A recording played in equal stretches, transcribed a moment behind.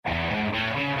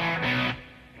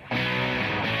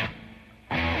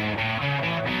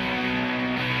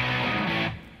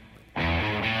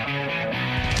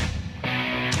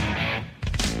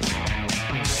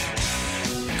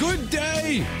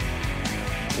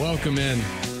Welcome in.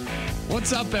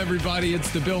 What's up, everybody?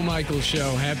 It's the Bill Michaels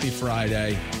Show. Happy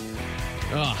Friday.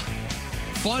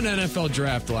 Fun NFL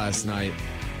draft last night.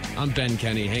 I'm Ben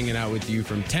Kenny, hanging out with you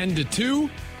from 10 to 2.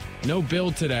 No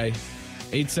Bill today.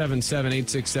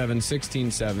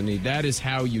 877-867-1670. That is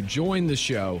how you join the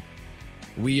show.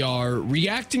 We are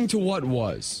reacting to what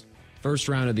was first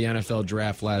round of the NFL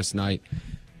draft last night.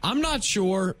 I'm not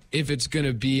sure if it's going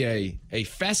to be a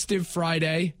festive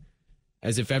Friday,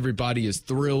 as if everybody is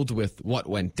thrilled with what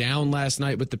went down last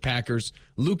night with the Packers.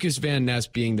 Lukas Van Ness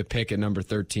being the pick at number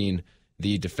 13,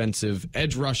 the defensive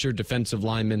edge rusher, defensive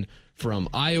lineman from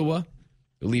Iowa.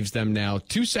 It leaves them now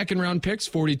 2 second-round picks,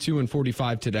 42 and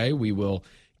 45 today. We will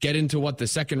get into what the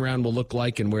second round will look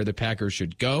like and where the Packers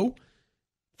should go.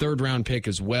 Third-round pick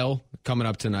as well coming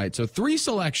up tonight. So 3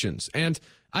 selections. And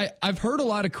I've heard a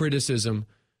lot of criticism.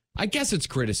 I guess it's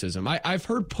criticism. I've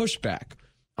heard pushback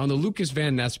on the Lukas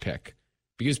Van Ness pick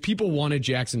because people wanted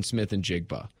Jackson Smith and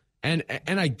Jigba. And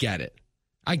I get it.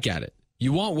 I get it.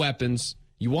 You want weapons.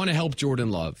 You want to help Jordan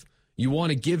Love. You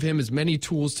want to give him as many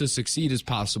tools to succeed as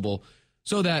possible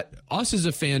so that us as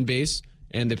a fan base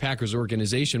and the Packers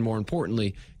organization, more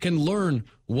importantly, can learn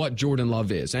what Jordan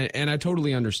Love is. And I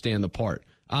totally understand the part.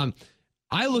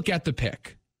 I look at the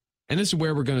pick, and this is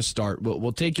where we're going to start.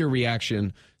 We'll take your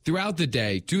reaction throughout the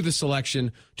day to the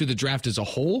selection, to the draft as a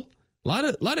whole. A lot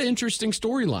of interesting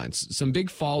storylines, some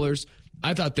big fallers.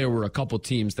 I thought there were a couple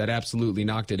teams that absolutely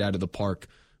knocked it out of the park,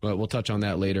 but we'll touch on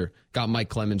that later. Got Mike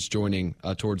Clemens joining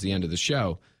towards the end of the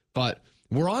show. But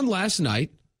we're on last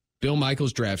night, Bill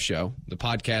Michaels Draft Show, the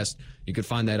podcast. You can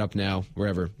find that up now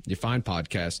wherever you find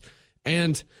podcasts.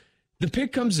 And the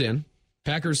pick comes in.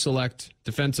 Packers select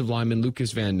defensive lineman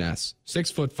Lukas Van Ness,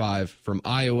 6'5" from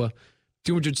Iowa,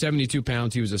 272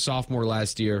 pounds. He was a sophomore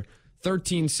last year.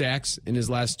 13 sacks in his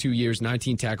last 2 years,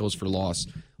 19 tackles for loss.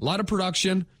 A lot of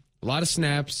production, a lot of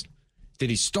snaps.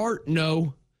 Did he start?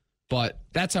 No, but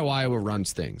that's how Iowa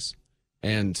runs things.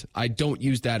 And I don't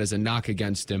use that as a knock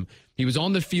against him. He was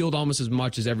on the field almost as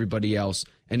much as everybody else,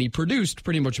 and he produced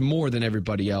pretty much more than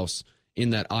everybody else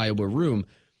in that Iowa room.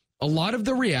 A lot of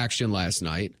the reaction last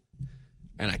night,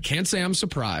 and I can't say I'm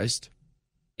surprised,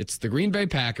 it's the Green Bay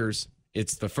Packers.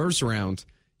 It's the first round.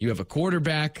 You have a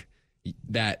quarterback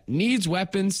that needs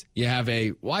weapons. You have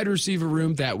a wide receiver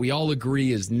room that we all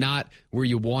agree is not where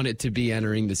you want it to be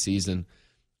entering the season.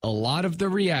 A lot of the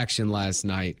reaction last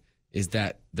night is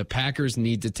that the Packers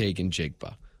need to take in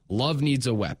Jigba. Love needs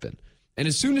a weapon. And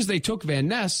as soon as they took Van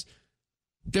Ness,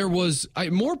 there was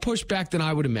more pushback than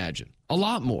I would imagine. A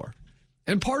lot more.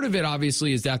 And part of it,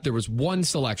 obviously, is that there was one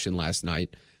selection last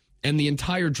night, and the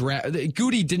entire draft,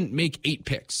 Goody didn't make 8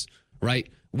 picks, right?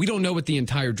 We don't know what the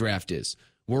entire draft is.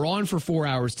 We're on for 4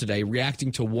 hours today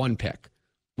reacting to one pick.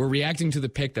 We're reacting to the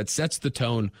pick that sets the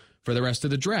tone for the rest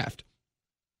of the draft.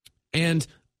 And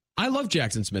I love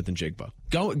Jackson Smith and Jigba.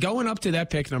 Going up to that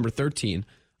pick, number 13,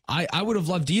 I would have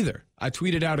loved either. I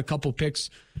tweeted out a couple picks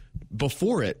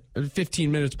before it,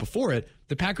 15 minutes before it.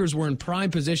 The Packers were in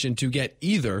prime position to get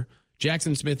either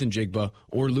Jackson Smith and Jigba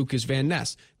or Lukas Van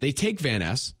Ness. They take Van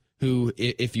Ness, who,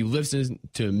 if you listen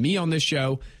to me on this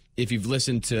show, if you've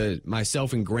listened to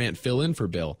myself and Grant fill in for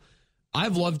Bill,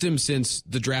 I've loved him since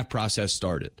the draft process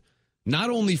started. Not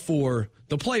only for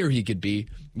the player he could be,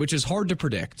 which is hard to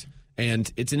predict, and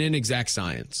it's an inexact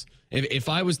science. If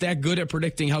I was that good at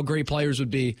predicting how great players would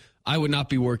be, I would not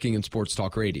be working in sports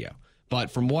talk radio.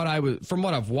 But from what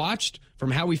I've watched,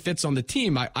 from how he fits on the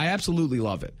team, I absolutely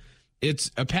love it. It's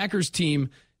a Packers team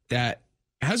that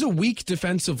has a weak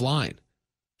defensive line,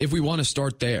 if we want to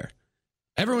start there.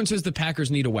 Everyone says the Packers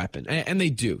need a weapon, and they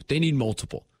do. They need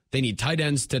multiple. They need tight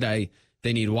ends today.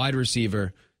 They need wide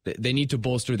receiver. They need to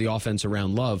bolster the offense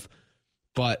around Love.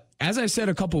 But as I said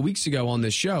a couple weeks ago on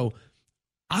this show,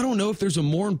 I don't know if there's a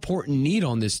more important need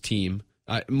on this team,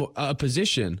 a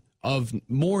position of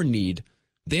more need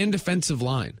than defensive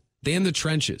line, than the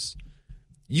trenches.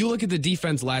 You look at the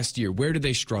defense last year. Where did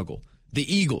they struggle?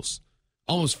 The Eagles,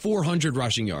 almost 400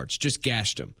 rushing yards, just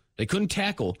gashed them. They couldn't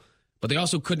tackle, but they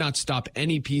also could not stop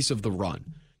any piece of the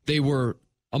run. They were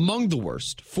among the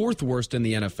worst, 4th worst in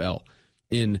the NFL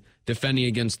in defending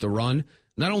against the run.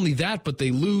 Not only that, but they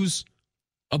lose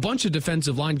a bunch of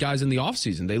defensive line guys in the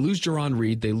offseason. They lose Jerron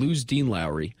Reed. They lose Dean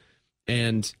Lowry.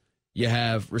 And you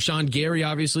have Rashawn Gary,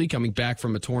 obviously, coming back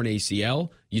from a torn ACL.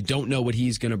 You don't know what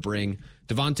he's going to bring.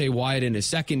 Devontae Wyatt in his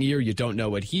second year, you don't know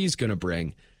what he's going to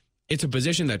bring. It's a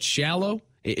position that's shallow.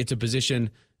 It's a position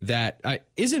that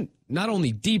isn't not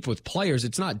only deep with players,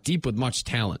 it's not deep with much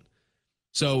talent.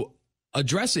 So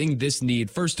addressing this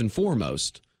need first and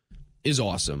foremost is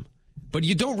awesome. But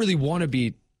you don't really want to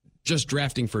be just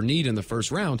drafting for need in the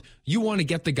first round. You want to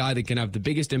get the guy that can have the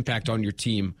biggest impact on your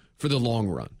team for the long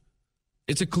run.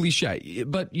 It's a cliche,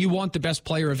 but you want the best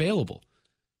player available.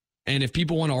 And if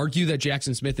people want to argue that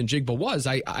Jackson Smith-Njigba was,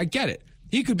 I get it.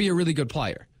 He could be a really good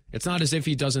player. It's not as if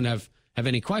he doesn't have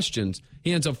any questions.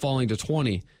 He ends up falling to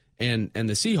 20, and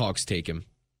the Seahawks take him.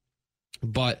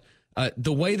 But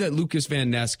the way that Lukas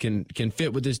Van Ness can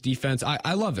fit with this defense,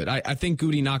 I love it. I think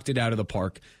Goody knocked it out of the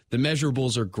park. The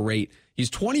measurables are great. He's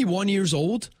 21 years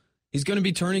old. He's going to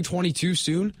be turning 22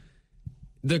 soon.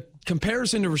 The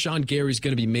comparison to Rashawn Gary is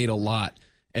going to be made a lot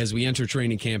as we enter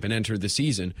training camp and enter the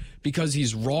season because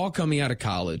he's raw coming out of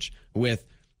college with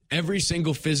every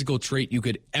single physical trait you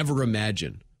could ever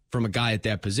imagine from a guy at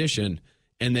that position.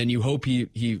 And then you hope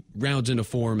he rounds into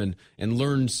form and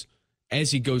learns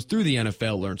as he goes through the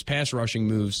NFL, learns pass rushing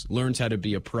moves, learns how to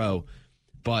be a pro.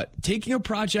 But taking a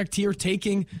project here,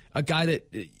 taking a guy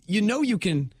that you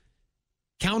can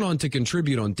count on to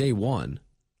contribute on day one.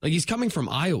 Like, he's coming from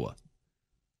Iowa.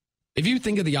 If you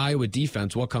think of the Iowa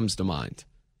defense, what comes to mind?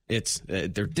 It's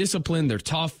they're disciplined, they're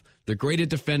tough, they're great at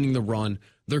defending the run,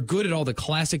 they're good at all the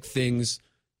classic things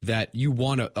that you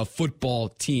want a football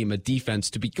team, a defense,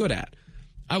 to be good at.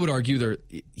 I would argue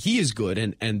he is good,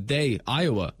 and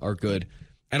Iowa, are good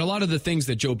at a lot of the things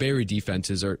that Joe Barry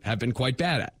defenses have been quite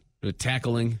bad at.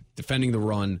 Tackling, defending the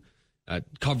run,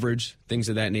 coverage, things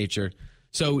of that nature.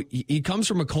 So he comes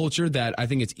from a culture that I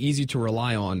think it's easy to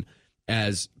rely on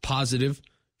as positive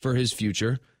for his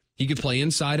future. He could play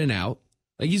inside and out.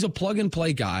 Like, he's a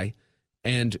plug-and-play guy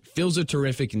and fills a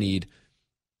terrific need.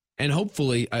 And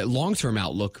hopefully, a long-term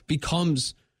outlook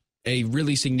becomes a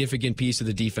really significant piece of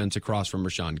the defense across from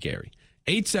Rashawn Gary.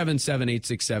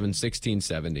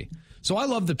 877-867-1670. So I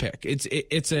love the pick.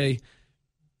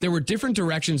 There were different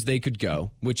directions they could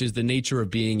go, which is the nature of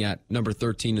being at number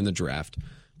 13 in the draft.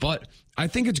 But I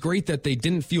think it's great that they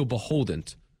didn't feel beholden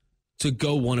to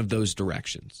go one of those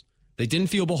directions. They didn't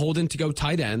feel beholden to go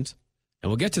tight end, and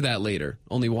we'll get to that later.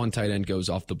 Only one tight end goes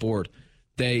off the board.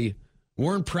 They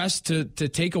weren't pressed to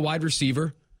take a wide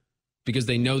receiver because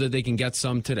they know that they can get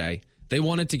some today. They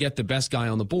wanted to get the best guy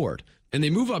on the board. And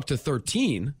they move up to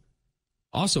 13,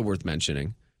 also worth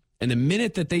mentioning. And the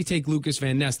minute that they take Lukas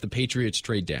Van Ness, the Patriots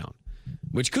trade down,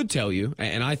 which could tell you,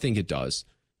 and I think it does,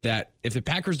 that if the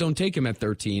Packers don't take him at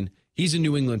 13, he's a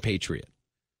New England Patriot.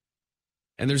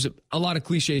 And there's a lot of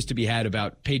cliches to be had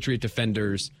about Patriot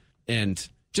defenders and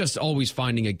just always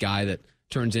finding a guy that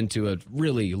turns into a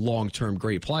really long-term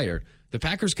great player. The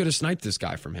Packers could have sniped this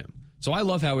guy from him. So I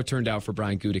love how it turned out for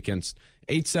Brian Gutekunst.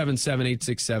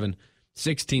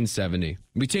 877-867-1670.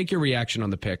 We take your reaction on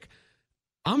the pick.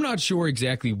 I'm not sure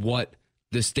exactly what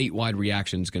the statewide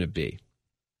reaction is going to be.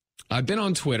 I've been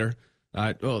on Twitter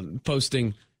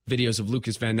posting videos of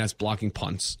Lukas Van Ness blocking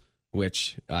punts,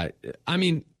 which,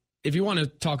 if you want to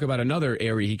talk about another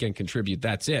area he can contribute,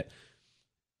 that's it.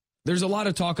 There's a lot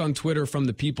of talk on Twitter from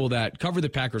the people that cover the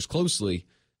Packers closely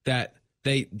that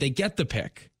they get the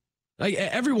pick. Like,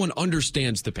 everyone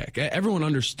understands the pick. Everyone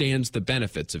understands the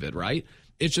benefits of it, right?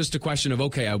 It's just a question of,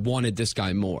 okay, I wanted this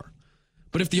guy more.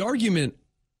 But if the argument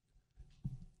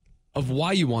of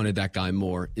why you wanted that guy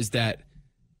more is that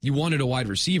you wanted a wide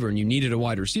receiver and you needed a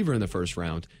wide receiver in the first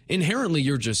round, inherently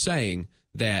you're just saying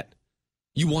that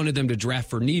you wanted them to draft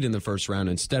for need in the first round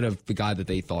instead of the guy that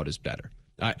they thought is better.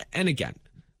 And again,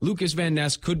 Lukas Van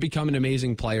Ness could become an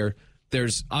amazing player.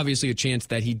 There's obviously a chance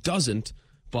that he doesn't,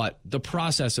 but the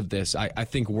process of this, I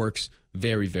think, works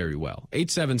very, very well.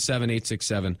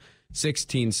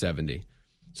 877-867-1670.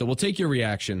 So we'll take your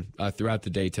reaction throughout the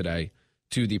day today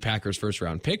to the Packers'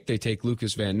 first-round pick. They take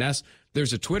Lukas Van Ness.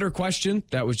 There's a Twitter question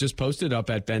that was just posted up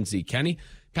at Ben Z. Kenny.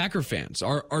 Packer fans,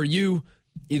 are you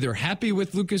either happy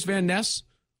with Lukas Van Ness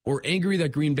or angry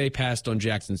that Green Bay passed on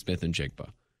Jackson Smith-Njigba?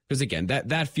 Because, again,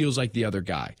 that feels like the other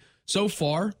guy. So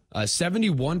far,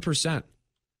 71%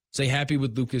 say happy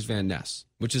with Lukas Van Ness,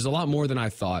 which is a lot more than I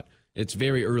thought. It's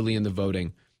very early in the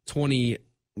voting.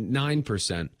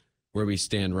 29%, where we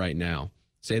stand right now,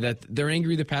 say that they're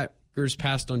angry the Packers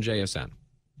passed on JSN,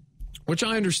 which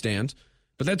I understand,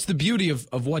 but that's the beauty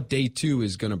of what day two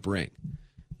is going to bring.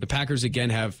 The Packers, again,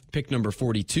 have pick number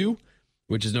 42,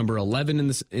 which is number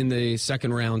 11 in the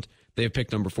second round. They have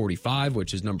pick number 45,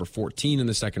 which is number 14 in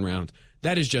the second round.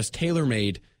 That is just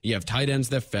tailor-made. You have tight ends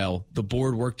that fell. The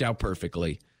board worked out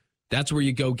perfectly. That's where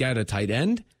you go get a tight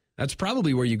end. That's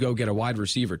probably where you go get a wide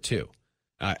receiver, too.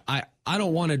 I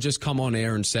don't want to just come on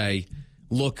air and say,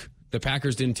 look, the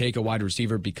Packers didn't take a wide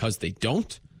receiver because they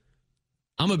don't.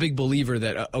 I'm a big believer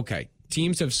that, okay,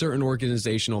 teams have certain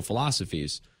organizational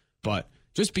philosophies, but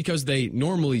just because they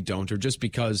normally don't or just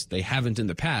because they haven't in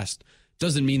the past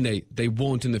doesn't mean they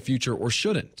won't in the future or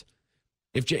shouldn't.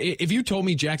 If you told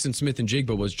me Jackson Smith and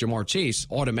Jigba was Jamar Chase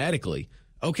automatically,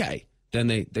 okay, then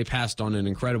they passed on an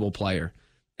incredible player.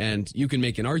 And you can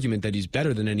make an argument that he's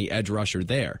better than any edge rusher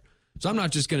there. So I'm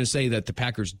not just going to say that the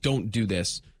Packers don't do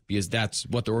this because that's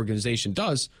what the organization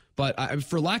does. But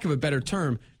for lack of a better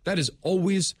term, that is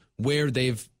always where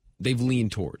they've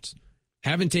leaned towards.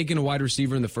 Haven't taken a wide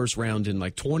receiver in the first round in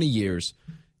like 20 years.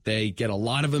 They get a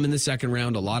lot of them in the second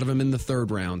round, a lot of them in the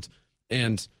third round.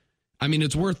 And I mean,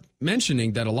 it's worth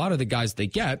mentioning that a lot of the guys they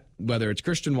get, whether it's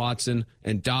Christian Watson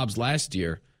and Dobbs last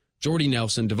year, Jordy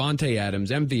Nelson, Devontae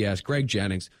Adams, MVS, Greg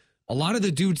Jennings, a lot of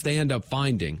the dudes they end up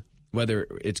finding, whether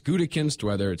it's Gutekunst,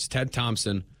 whether it's Ted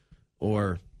Thompson,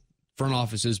 or front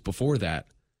offices before that,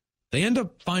 they end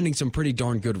up finding some pretty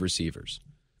darn good receivers.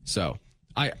 So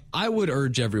I would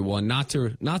urge everyone not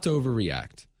to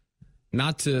overreact,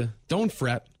 don't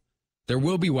fret. There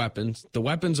will be weapons. The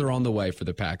weapons are on the way for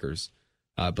the Packers.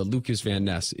 But Lukas Van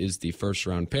Ness is the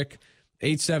first-round pick.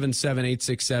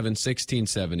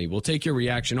 877-867-1670. We'll take your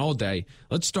reaction all day.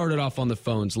 Let's start it off on the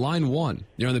phones. Line 1,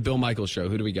 you're on the Bill Michaels Show.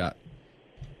 Who do we got?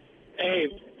 Hey,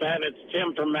 Ben, it's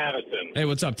Tim from Madison. Hey,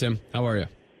 what's up, Tim? How are you?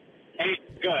 Hey,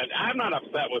 good. I'm not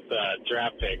upset with the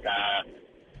draft pick.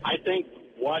 I think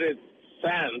what it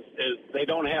sends is they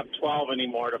don't have 12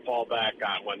 anymore to fall back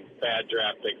on when bad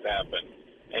draft picks happen.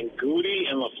 And Goody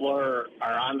and LaFleur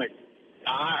are on the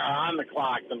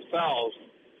clock themselves.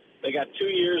 They got 2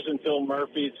 years until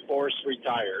Murphy's forced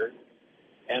retire,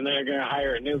 and they're going to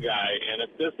hire a new guy. And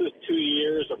if this is 2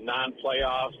 years of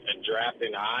non-playoffs and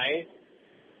drafting high,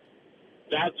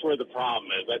 that's where the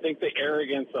problem is. I think the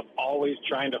arrogance of always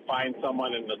trying to find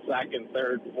someone in the second,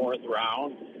 third, fourth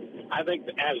round, I think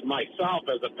as myself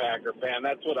as a Packer fan,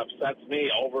 that's what upsets me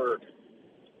over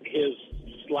his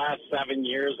last 7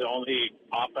 years. The only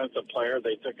offensive player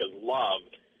they took is Love,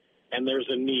 and there's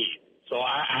a need. So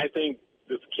I think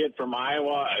this kid from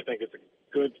Iowa, I think it's a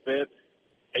good fit.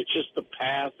 It's just the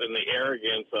past and the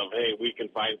arrogance of, hey, we can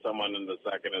find someone in the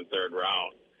second and third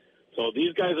round. So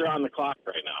these guys are on the clock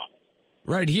right now.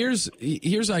 Right. Here's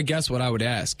I guess what I would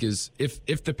ask is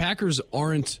if the Packers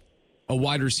aren't a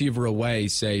wide receiver away,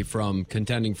 say, from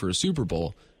contending for a Super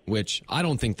Bowl, which I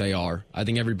don't think they are, I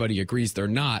think everybody agrees they're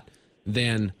not,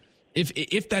 then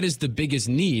if that is the biggest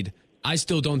need, I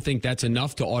still don't think that's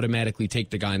enough to automatically take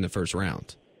the guy in the first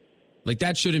round. Like,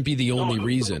 that shouldn't be the only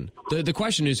reason. The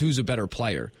question is who's a better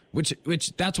player, which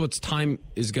that's what time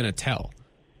is going to tell,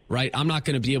 right? I'm not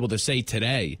going to be able to say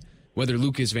today whether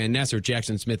Lukas Van Ness or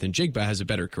Jackson Smith and Jigba has a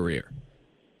better career.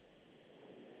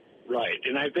 Right,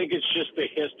 and I think it's just the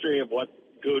history of what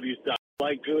Goody's done.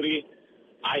 Like Goody,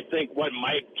 I think what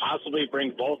might possibly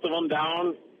bring both of them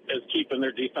down is keeping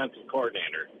their defensive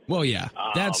coordinator. Well, yeah,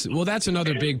 that's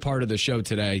another big part of the show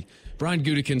today. Brian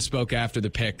Gutekunst spoke after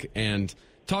the pick and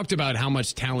talked about how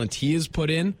much talent he has put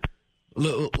in,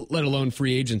 let alone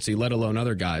free agency, let alone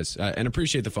other guys, and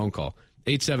appreciate the phone call.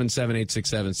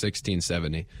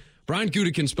 877-867-1670. Brian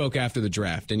Gutekunst spoke after the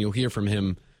draft, and you'll hear from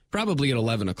him probably at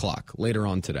 11 o'clock later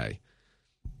on today.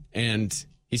 And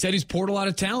he said he's poured a lot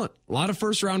of talent, a lot of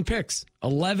first-round picks.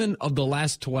 11 of the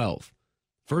last 12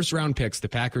 first-round picks the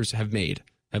Packers have made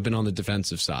have been on the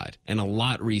defensive side, and a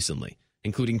lot recently,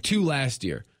 including 2 last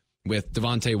year with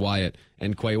Devontae Wyatt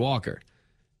and Quay Walker.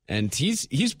 And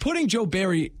he's putting Joe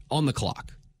Barry on the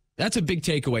clock. That's a big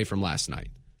takeaway from last night,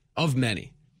 of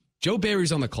many. Joe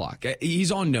Barry's on the clock.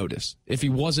 He's on notice if he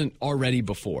wasn't already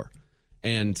before.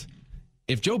 And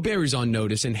if Joe Barry's on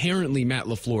notice, inherently Matt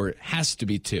LaFleur has to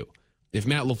be too, if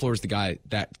Matt LaFleur's the guy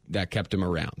that kept him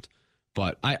around.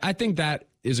 But I think that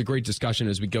is a great discussion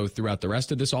as we go throughout the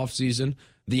rest of this offseason.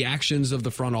 The actions of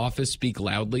the front office speak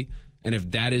loudly. And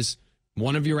if that is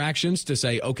one of your actions to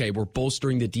say, okay, we're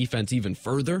bolstering the defense even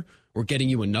further, we're getting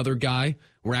you another guy,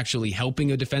 we're actually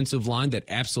helping a defensive line that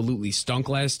absolutely stunk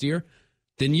last year,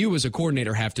 then you as a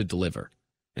coordinator have to deliver.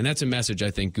 And that's a message I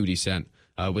think Goody sent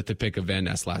with the pick of Van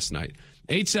Ness last night.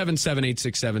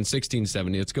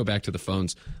 877-867-1670. Let's go back to the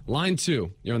phones. Line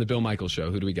 2, you're on the Bill Michaels Show.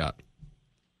 Who do we got?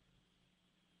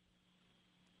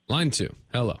 Line 2,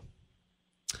 hello.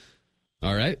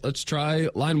 All right, let's try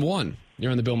line 1.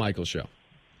 You're on the Bill Michaels Show.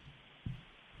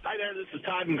 Hi there, this is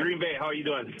Todd in Green Bay. How are you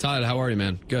doing? Todd, how are you,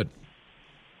 man? Good.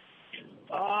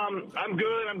 I'm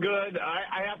good.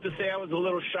 I have to say I was a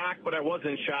little shocked, but I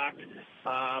wasn't shocked.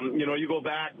 You go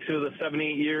back to the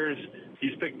 7-8 years,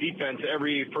 he's picked defense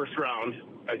every first round,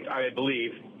 I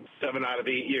believe, 7 out of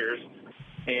 8 years.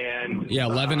 And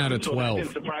 11 out of 12. So that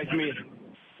didn't surprise me.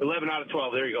 11 out of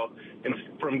 12, there you go,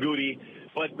 from Goody.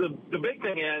 But the big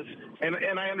thing is,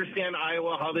 and I understand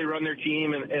Iowa, how they run their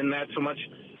team and that so much,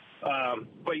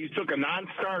 but you took a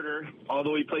non-starter,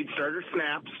 although he played starter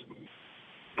snaps,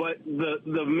 But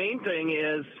the main thing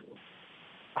is,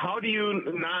 how do you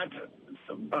not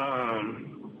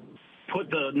put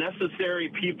the necessary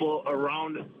people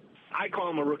around? I call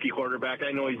him a rookie quarterback.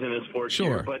 I know he's in his fourth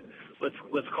year, but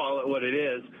let's call it what it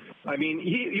is. I mean,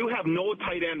 you have no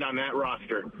tight end on that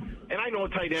roster. And I know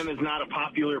tight end is not a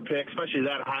popular pick, especially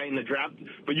that high in the draft,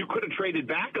 but you could have traded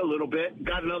back a little bit,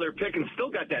 got another pick, and still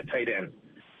got that tight end.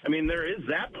 I mean, there is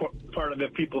that part of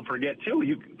it people forget,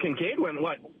 too. Kincaid went,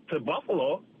 to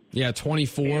Buffalo? Yeah,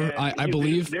 24, I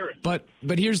believe. But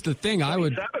here's the thing. I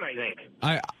would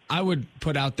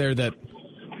put out there that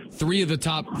 3 of the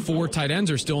top 4 tight ends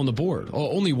are still on the board.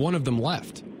 Only one of them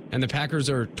left. And the Packers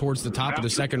are towards the top of the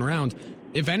second round.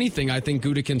 If anything, I think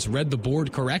Gutekunst read the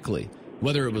board correctly.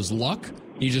 Whether it was luck,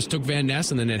 he just took Van Ness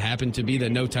and then it happened to be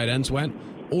that no tight ends went,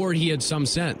 or he had some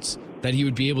sense that he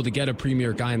would be able to get a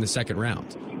premier guy in the second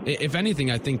round. If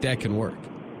anything, I think that can work.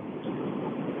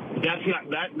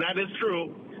 That is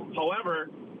true. However,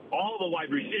 all the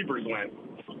wide receivers went.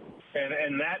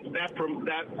 And I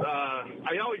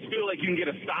always feel like you can get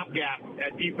a stopgap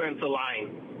at defensive line.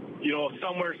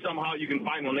 Somewhere, somehow you can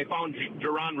find one. They found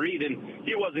Jerron Reed, and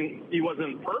he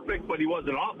wasn't perfect, but he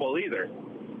wasn't awful either.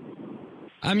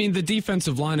 I mean, the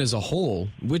defensive line as a whole,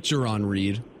 with Jerron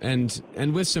Reed and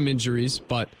with some injuries,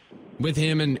 but with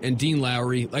him and Dean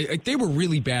Lowry, like they were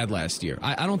really bad last year.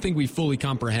 I don't think we fully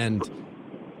comprehend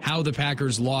how the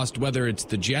Packers lost, whether it's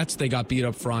the Jets, they got beat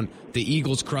up front, the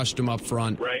Eagles crushed them up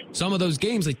front. Right. Some of those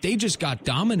games, they just got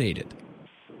dominated.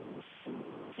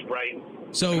 Right.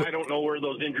 So and I don't know where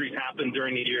those injuries happened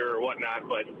during the year or whatnot,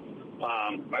 but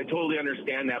I totally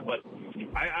understand that. But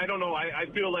I don't know. I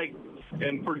feel like,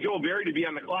 and for Joe Barry to be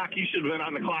on the clock, he should have been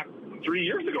on the clock 3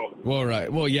 years ago. Well,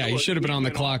 right. Well, yeah, he should have been on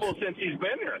the clock since he's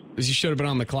been here. He should have been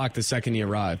on the clock the second he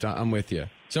arrived. I'm with you.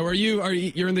 So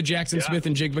you're in the Jackson Smith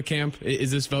and Jigba camp?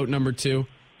 Is this vote number 2?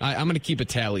 I'm going to keep a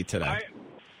tally today.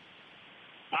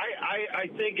 I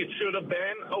think it should have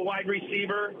been a wide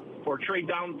receiver or trade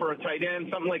down for a tight end,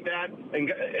 something like that.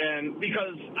 And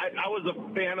because I was a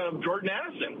fan of Jordan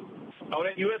Addison out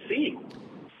at USC.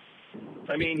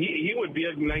 I mean, he would be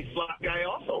a nice slot guy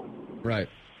also. Right.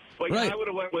 But I would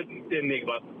have went with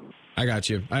Enigma. I got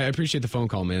you. I appreciate the phone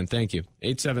call, man. Thank you.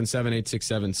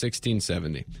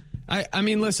 877-867-1670. I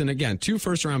mean, listen, again, 2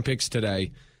 first-round picks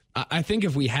today. I think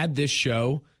if we had this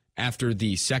show after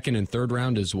the second and third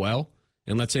round as well,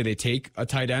 and let's say they take a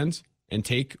tight end and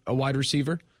take a wide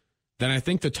receiver, then I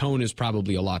think the tone is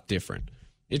probably a lot different.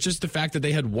 It's just the fact that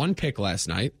they had 1 pick last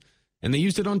night, and they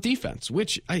used it on defense,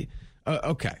 which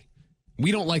okay.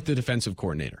 We don't like the defensive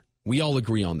coordinator. We all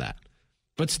agree on that.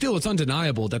 But still, it's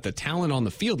undeniable that the talent on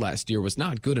the field last year was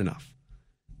not good enough.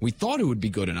 We thought it would be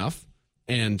good enough,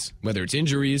 and whether it's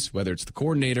injuries, whether it's the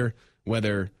coordinator,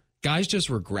 whether guys just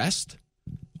regressed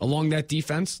along that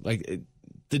defense, the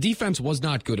defense was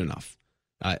not good enough.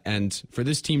 And for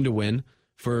this team to win,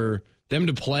 for them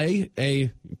to play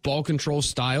a ball control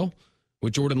style,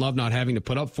 with Jordan Love not having to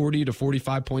put up 40 to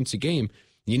 45 points a game,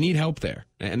 you need help there.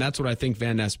 And that's what I think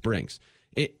Van Ness brings.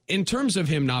 In terms of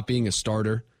him not being a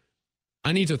starter,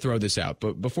 I need to throw this out,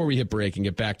 but before we hit break and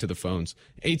get back to the phones,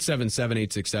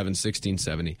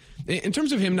 877-867-1670. In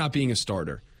terms of him not being a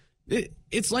starter,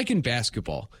 it's like in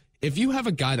basketball. If you have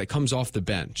a guy that comes off the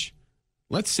bench,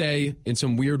 let's say in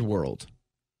some weird world,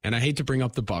 and I hate to bring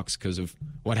up the Bucks because of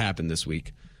what happened this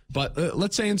week, but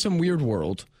let's say in some weird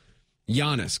world,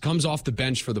 Giannis comes off the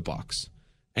bench for the Bucks,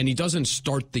 and he doesn't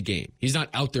start the game. He's not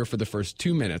out there for the first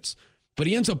 2 minutes, but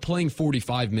he ends up playing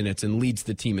 45 minutes and leads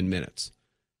the team in minutes.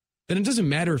 Then it doesn't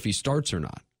matter if he starts or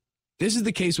not. This is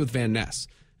the case with Van Ness.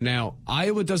 Now,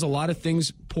 Iowa does a lot of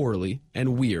things poorly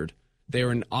and weird. They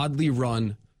are an oddly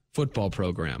run football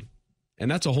program,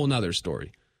 and that's a whole nother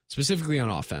story, specifically on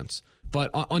offense.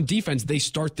 But on defense, they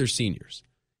start their seniors.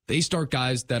 They start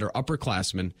guys that are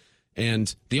upperclassmen,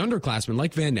 and the underclassmen,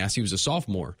 like Van Ness, he was a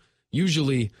sophomore,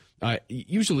 usually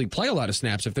play a lot of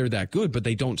snaps if they're that good, but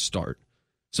they don't start.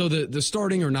 So the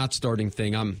starting or not starting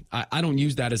thing, I don't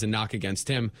use that as a knock against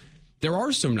him. There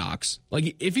are some knocks.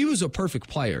 Like, if he was a perfect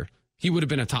player, he would have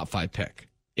been a top 5 pick.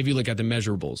 If you look at the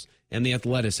measurables and the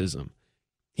athleticism,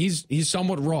 he's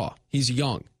somewhat raw. He's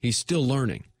young. He's still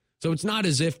learning. So it's not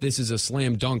as if this is a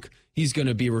slam dunk. He's going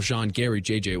to be Rashawn Gary,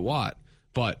 J.J. Watt.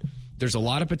 But there's a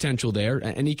lot of potential there,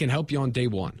 and he can help you on day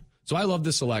one. So I love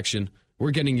the selection.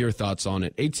 We're getting your thoughts on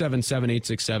it.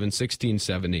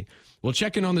 877-867-1670. We'll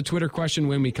check in on the Twitter question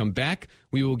when we come back.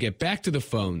 We will get back to the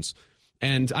phones.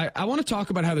 And I want to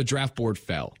talk about how the draft board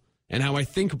fell and how I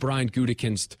think Brian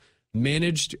Gutekunst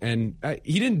managed, and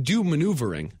he didn't do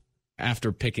maneuvering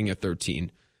after picking at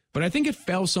 13, but I think it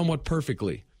fell somewhat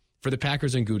perfectly for the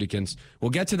Packers and Gutekunst.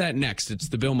 We'll get to that next. It's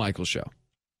the Bill Michaels Show.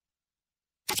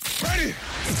 Ready?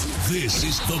 This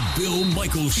is the Bill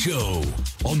Michaels Show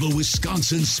on the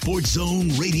Wisconsin Sports Zone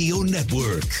Radio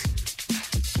Network.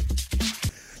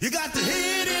 You got to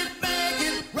hit it, bang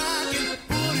it, rock it,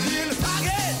 put it in the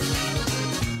pocket.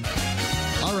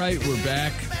 All right, we're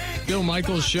back. Bill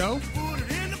Michaels Show.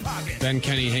 Ben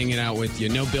Kenny hanging out with you.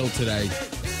 No Bill today.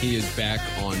 He is back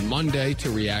on Monday to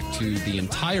react to the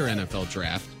entire NFL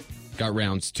draft. Got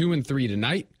rounds 2 and 3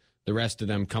 tonight. The rest of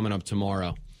them coming up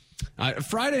tomorrow.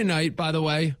 Friday night, by the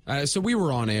way, so we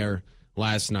were on air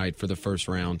last night for the first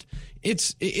round.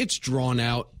 It's drawn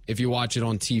out if you watch it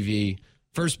on TV.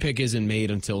 First pick isn't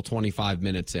made until 25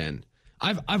 minutes in.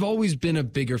 I've always been a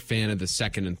bigger fan of the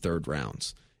second and third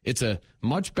rounds. It's a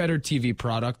much better TV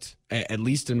product, at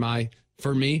least in my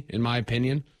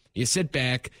opinion. You sit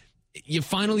back, you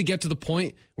finally get to the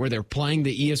point where they're playing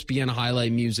the ESPN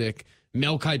highlight music.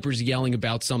 Mel Kiper's yelling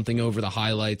about something over the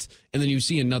highlights, and then you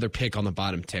see another pick on the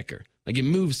bottom ticker. Like, it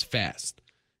moves fast.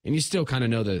 And you still kind of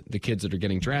know the kids that are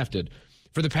getting drafted.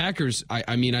 For the Packers, I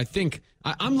think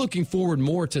I'm looking forward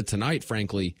more to tonight,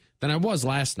 frankly, than I was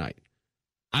last night.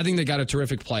 I think they got a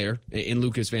terrific player in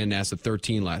Lukas Van Ness at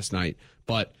 13 last night.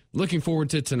 But looking forward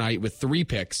to tonight with 3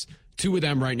 picks, 2 of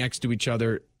them right next to each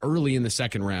other early in the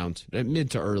second round,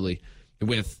 mid to early,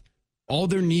 with all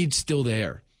their needs still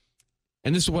there.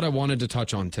 And this is what I wanted to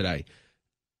touch on today.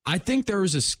 I think there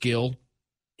is a skill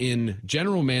in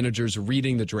general managers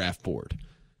reading the draft board.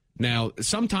 Now,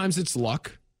 sometimes it's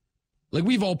luck. Like,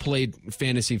 we've all played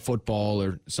fantasy football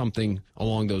or something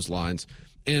along those lines.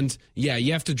 And, yeah,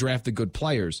 you have to draft the good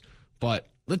players. But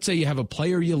let's say you have a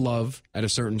player you love at a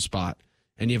certain spot,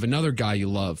 and you have another guy you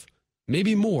love,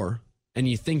 maybe more, and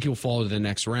you think he'll fall to the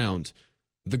next round.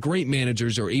 The great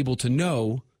managers are able to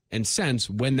know and sense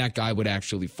when that guy would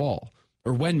actually fall,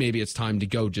 or when maybe it's time to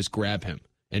go just grab him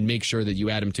and make sure that you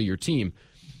add him to your team.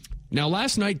 Now,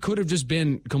 last night could have just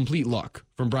been complete luck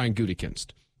from Brian Gutekunst.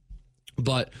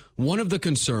 But one of the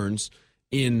concerns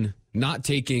in not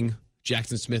taking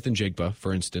Jackson Smith and Jigba,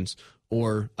 for instance,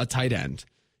 or a tight end,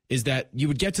 is that you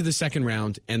would get to the second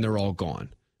round and they're all gone.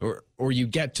 Or you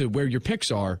get to where your picks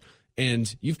are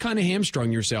and you've kind of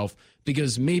hamstrung yourself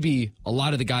because maybe a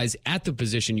lot of the guys at the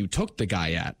position you took the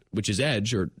guy at, which is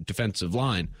edge or defensive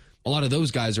line, a lot of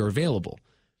those guys are available.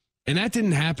 And that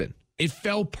didn't happen. It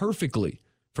fell perfectly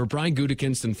for Brian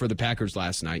Gutekunst and for the Packers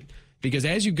last night, because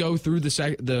as you go through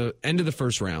the end of the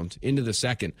first round into the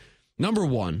second, number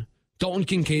one, Dalton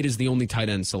Kincaid is the only tight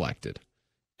end selected.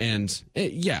 And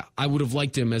I would have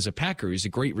liked him as a Packer. He's a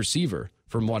great receiver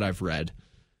from what I've read.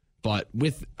 But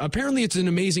apparently it's an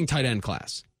amazing tight end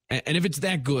class. And if it's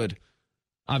that good,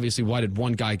 obviously, why did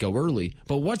one guy go early?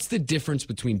 But what's the difference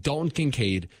between Dalton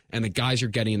Kincaid and the guys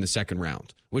you're getting in the second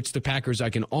round, which the Packers,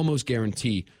 I can almost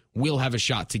guarantee, will have a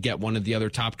shot to get one of the other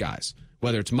top guys,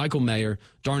 whether it's Michael Mayer,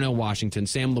 Darnell Washington,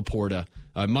 Sam Laporta,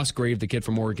 Musgrave, the kid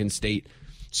from Oregon State.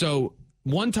 So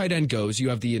one tight end goes, you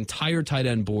have the entire tight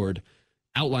end board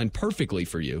outlined perfectly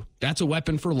for you. That's a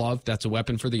weapon for Love. That's a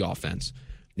weapon for the offense.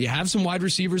 You have some wide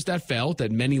receivers that fell that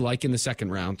many like in the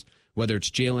second round, whether it's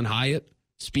Jalen Hyatt,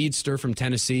 speedster from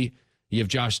Tennessee. You have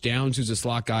Josh Downs, who's a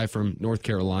slot guy from North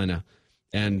Carolina,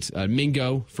 and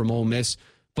Mingo from Ole Miss.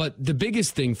 But the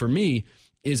biggest thing for me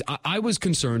is I was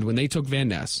concerned when they took Van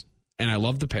Ness, and I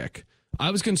love the pick. I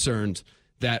was concerned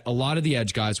that a lot of the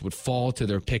edge guys would fall to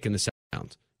their pick in the second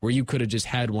round, where you could have just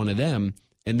had one of them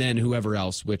and then whoever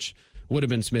else, which would have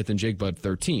been Smith and Jigba at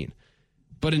 13.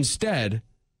 But instead,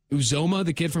 Uzoma,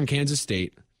 the kid from Kansas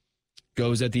State,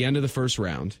 goes at the end of the first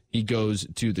round. He goes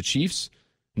to the Chiefs.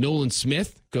 Nolan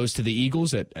Smith goes to the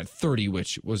Eagles at 30,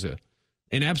 which was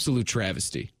an absolute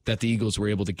travesty that the Eagles were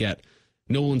able to get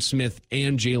Nolan Smith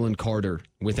and Jalen Carter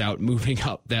without moving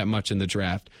up that much in the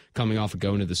draft, coming off of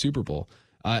going to the Super Bowl.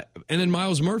 And then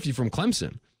Miles Murphy from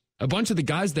Clemson. A bunch of the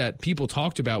guys that people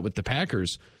talked about with the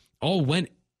Packers all went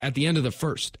at the end of the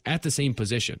first at the same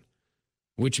position,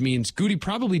 which means Goody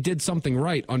probably did something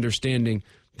right, understanding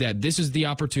that this is the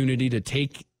opportunity to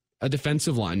take a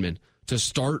defensive lineman to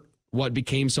start what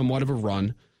became somewhat of a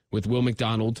run with Will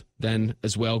McDonald, then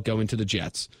as well going to the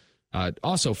Jets.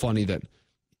 Also funny that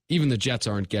even the Jets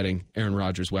aren't getting Aaron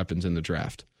Rodgers weapons in the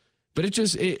draft. But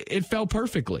it fell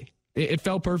perfectly. It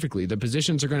fell perfectly. The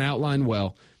positions are going to outline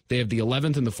well. They have the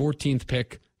 11th and the 14th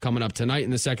pick coming up tonight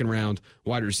in the second round.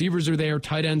 Wide receivers are there.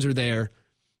 Tight ends are there.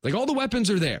 Like, all the weapons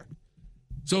are there.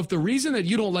 So if the reason that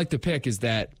you don't like the pick is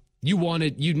that you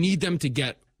need them to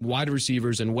get wide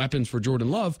receivers and weapons for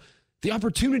Jordan Love, the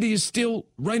opportunity is still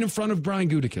right in front of Brian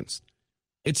Gutekunst.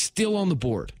 It's still on the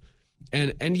board.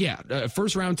 And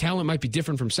first round talent might be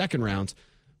different from second round,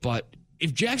 but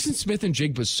if Jackson Smith and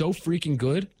Jigba is so freaking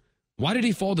good, why did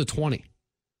he fall to 20?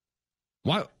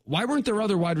 Why weren't there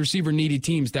other wide receiver needy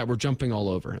teams that were jumping all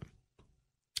over him?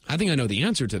 I think I know the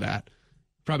answer to that.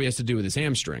 Probably has to do with his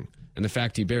hamstring and the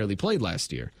fact he barely played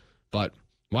last year. But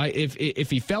why, if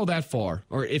he fell that far,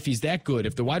 or if he's that good,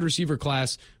 if the wide receiver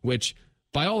class, which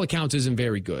by all accounts isn't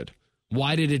very good,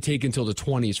 why did it take until the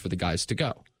 20s for the guys to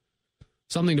go?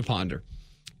 Something to ponder.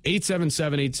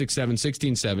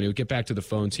 877-867-1670. We'll get back to the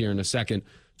phones here in a second.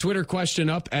 Twitter question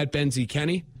up at Benzie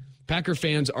Kenny. Packer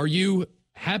fans, are you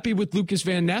happy with Lukas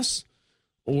Van Ness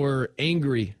or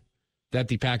angry that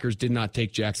the Packers did not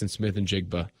take Jackson Smith and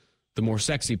Jigba, the more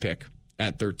sexy pick,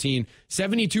 at 13?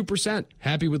 72%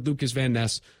 happy with Lukas Van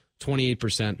Ness,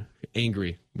 28%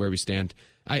 angry where we stand.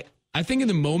 I think in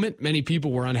the moment, many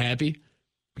people were unhappy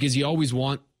because you always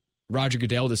want Roger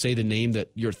Goodell to say the name that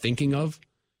you're thinking of,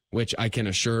 which I can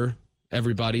assure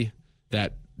everybody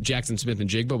that Jackson Smith and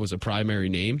Jigba was a primary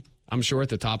name, I'm sure, at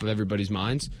the top of everybody's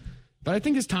minds. But I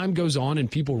think as time goes on and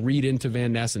people read into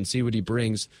Van Ness and see what he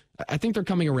brings, I think they're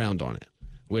coming around on it,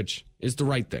 which is the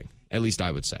right thing, at least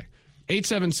I would say.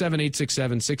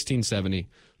 877-867-1670.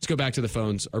 Let's go back to the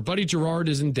phones. Our buddy Gerard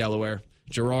is in Delaware.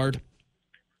 Gerard.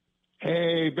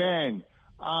 Hey, Ben.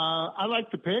 I like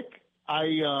the pick.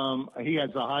 He has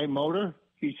a high motor.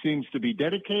 He seems to be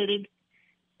dedicated.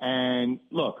 And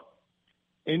look,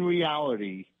 in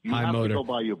reality, you have to go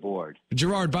by your board.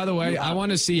 Gerard, by the way, I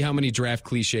want to see how many draft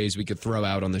cliches we could throw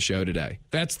out on the show today.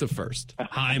 That's the first.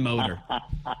 High motor.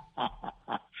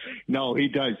 No, he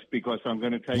does, because I'm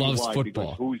going to tell Loves you why.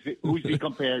 Football. Because who's he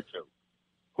compared to?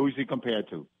 Who's he compared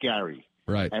to? Gary.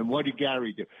 Right. And what did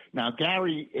Gary do? Now,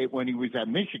 Gary, when he was at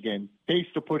Michigan, they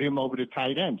used to put him over the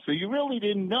tight end. So you really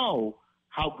didn't know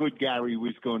how good Gary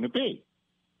was going to be.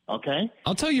 Okay?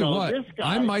 I'll tell you what.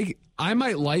 I might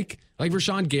like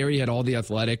Rashawn Gary had all the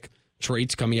athletic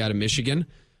traits coming out of Michigan,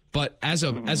 but as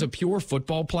a pure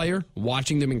football player,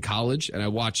 watching them in college, and I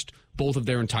watched both of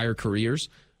their entire careers,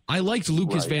 I liked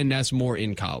Lukas Van Ness more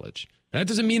in college. That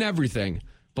doesn't mean everything,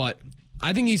 but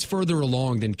I think he's further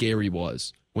along than Gary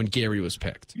was when Gary was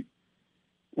picked.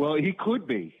 Well, he could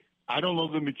be. I don't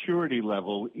know the maturity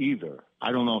level either.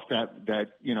 I don't know if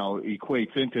that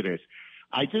equates into this.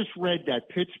 I just read that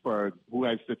Pittsburgh, who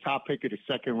has the top pick of the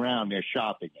second round, they're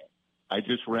shopping it. I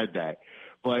just read that.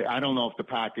 But I don't know if the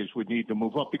Packers would need to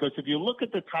move up, because if you look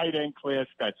at the tight end class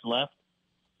that's left,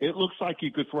 it looks like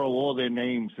you could throw all their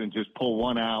names and just pull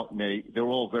one out, and they're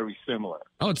all very similar.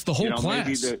 Oh, it's the whole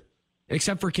class,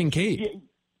 except for Kincaid. Yeah,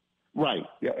 right,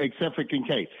 except for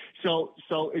Kincaid. So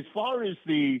as far as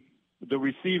the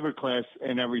receiver class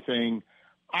and everything,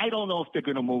 I don't know if they're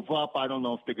going to move up. I don't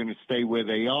know if they're going to stay where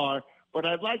they are. But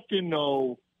I'd like to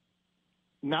know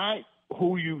not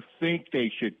who you think they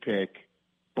should pick,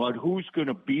 but who's going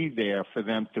to be there for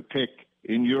them to pick,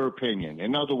 in your opinion.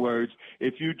 In other words,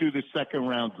 if you do the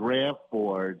second-round draft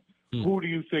board, who do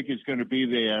you think is going to be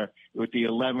there with the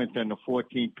 11th and the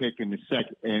 14th pick in the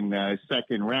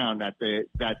second round that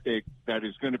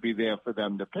is going to be there for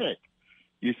them to pick?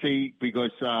 You see,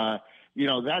 because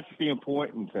that's the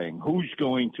important thing. Who's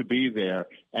going to be there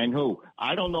and who?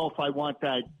 I don't know if I want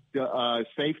that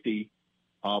safety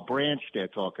Branch they're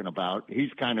talking about.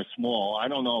 He's kind of small. I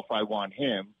don't know if I want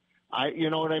him. You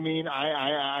know what I mean?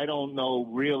 I don't know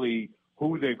really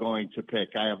who they're going to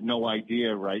pick. I have no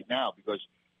idea right now, because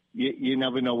you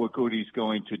never know what Goody's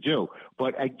going to do.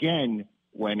 But again,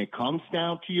 when it comes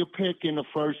down to your pick in the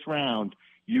first round,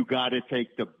 you got to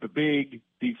take the big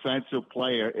defensive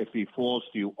player if he falls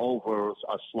to you over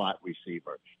a slot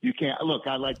receiver. You can't look.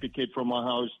 I like the kid from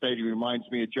Ohio State. He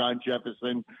reminds me of John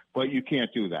Jefferson, but you can't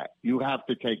do that. You have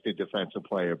to take the defensive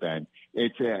player, Ben.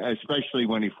 It's especially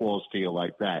when he falls to you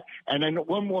like that. And then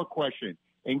one more question: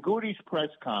 in Goody's press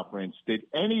conference, did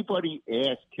anybody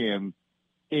ask him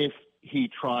if he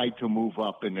tried to move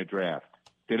up in the draft?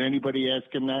 Did anybody ask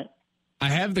him that? I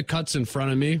have the cuts in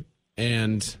front of me,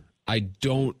 and I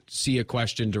don't see a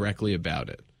question directly about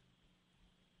it.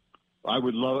 I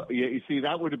would love. You see,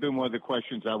 that would have been one of the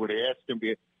questions I would have asked him.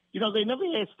 They never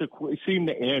seem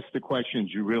to ask the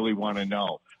questions you really want to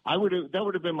know. That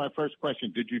would have been my first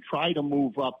question. Did you try to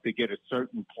move up to get a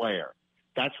certain player?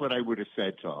 That's what I would have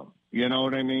said to him. You know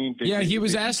what I mean? He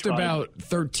was asked about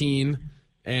 13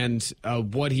 and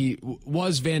what he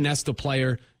was. Van Ness the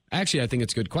player. Actually, I think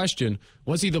it's a good question.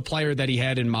 Was he the player that he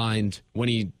had in mind when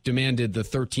he demanded the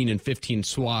 13 and 15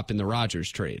 swap in the Rodgers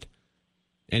trade?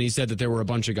 And he said that there were a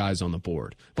bunch of guys on the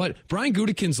board. But Brian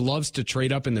Gutekunst loves to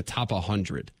trade up in the top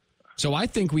 100. So I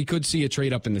think we could see a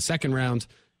trade up in the second round,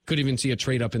 could even see a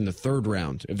trade up in the third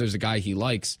round if there's a guy he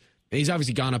likes. He's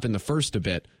obviously gone up in the first a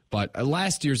bit, but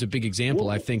last year's a big example,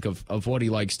 I think, of what he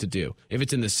likes to do. If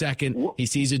it's in the second, he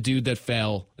sees a dude that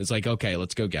fell, it's like, okay,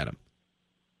 let's go get him.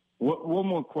 One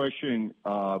more question,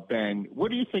 Ben. What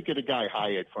do you think of the guy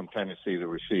Hyatt from Tennessee, the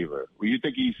receiver? Do you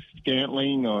think he's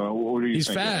Scantling, or what do you think?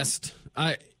 He's fast.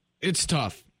 It's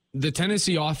tough. The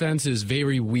Tennessee offense is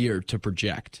very weird to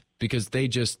project because they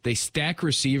stack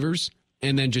receivers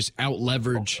and then just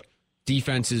out-leverage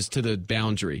defenses to the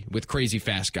boundary with crazy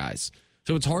fast guys.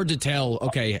 So it's hard to tell,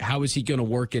 okay, how is he going to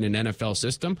work in an NFL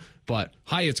system? But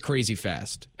Hyatt's crazy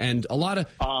fast. And a lot of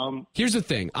here's the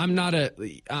thing. I'm not a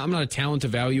talent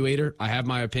evaluator. I have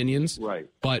my opinions. Right.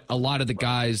 But a lot of the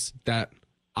guys that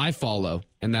I follow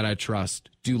and that I trust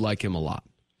do like him a lot.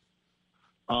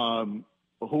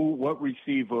 What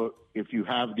receiver, if you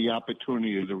have the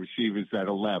opportunity of the receivers that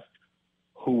are left,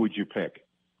 who would you pick?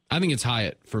 I think it's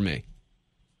Hyatt for me.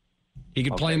 He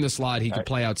could play in the slot. He could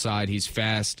play outside. He's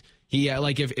fast.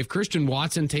 If Christian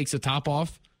Watson takes the top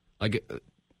off,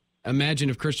 imagine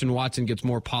if Christian Watson gets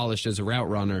more polished as a route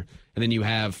runner, and then you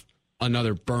have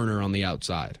another burner on the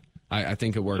outside. I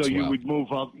think it works. So you well. would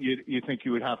move up. You think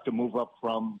you would have to move up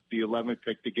from the 11th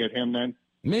pick to get him then?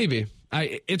 Maybe.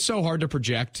 It's so hard to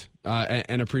project,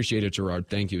 and appreciate it, Gerard.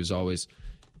 Thank you as always.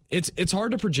 It's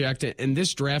hard to project, and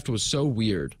this draft was so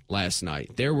weird last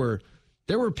night. There were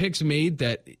picks made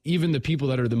that even the people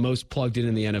that are the most plugged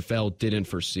in the NFL didn't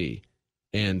foresee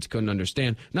and couldn't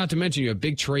understand. Not to mention you have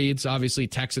big trades. Obviously,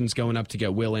 Texans going up to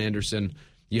get Will Anderson.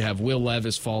 You have Will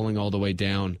Levis falling all the way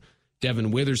down.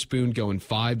 Devin Witherspoon going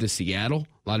 5 to Seattle.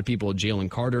 A lot of people had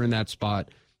Jalen Carter in that spot.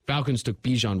 Falcons took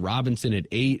Bijan Robinson at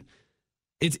 8.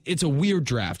 It's a weird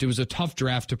draft. It was a tough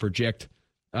draft to project.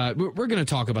 We're going to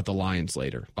talk about the Lions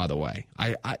later, by the way.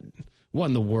 What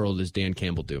in the world is Dan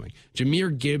Campbell doing?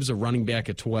 Jahmyr Gibbs, a running back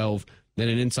at 12, then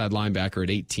an inside linebacker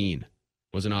at 18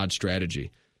 was an odd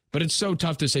strategy. But it's so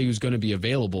tough to say who's going to be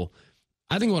available.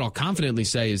 I think what I'll confidently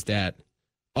say is that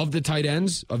of the tight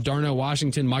ends, of Darnell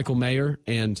Washington, Michael Mayer,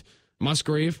 and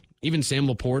Musgrave, even Sam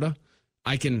Laporta,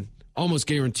 I can almost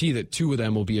guarantee that 2 of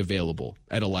them will be available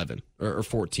at 11 or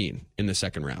 14 in the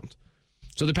second round.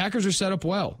 So the Packers are set up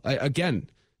well. Again,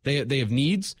 they have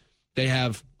needs. They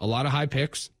have a lot of high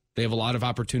picks. They have a lot of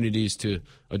opportunities to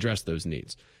address those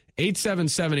needs.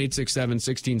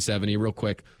 877-867-1670. Real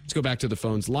quick, let's go back to the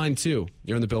phones. Line 2,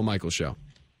 you're on the Bill Michaels Show.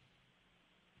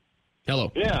 Hello.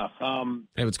 Yeah.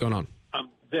 Hey, what's going on?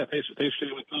 Thanks for taking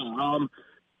my call.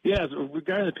 Yeah,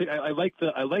 regarding the pick, I like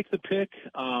the pick.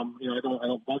 I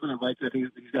don't bother. I like it. I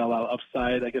think he's got a lot of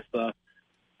upside. I guess I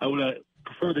would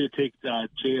prefer they take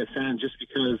JSN just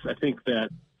because I think that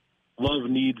Love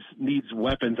needs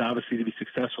weapons, obviously, to be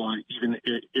successful. Even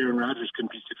Aaron Rodgers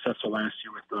couldn't be successful last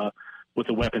year with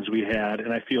the weapons we had,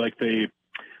 and I feel like they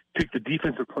picked the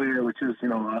defensive player, which is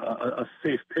a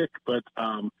safe pick, but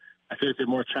I feel like they're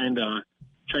more trying to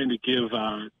give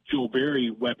Joe Barry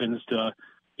weapons to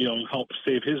help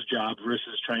save his job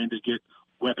versus trying to get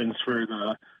weapons for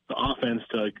the offense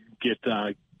to get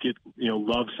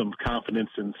Love some confidence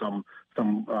and some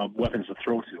weapons to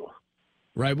throw to.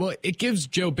 Right. Well, it gives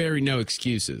Joe Barry no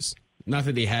excuses. Not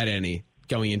that he had any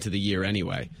going into the year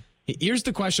anyway. Here's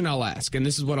the question I'll ask, and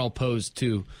this is what I'll pose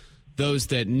to those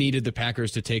that needed the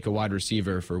Packers to take a wide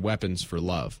receiver for weapons for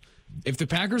Love. If the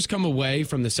Packers come away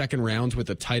from the second round with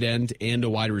a tight end and a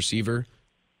wide receiver,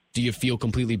 do you feel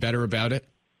completely better about it?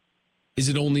 Is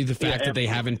it only the fact that they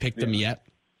haven't picked them yet?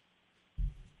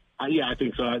 Yeah, I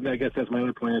think so. I guess that's my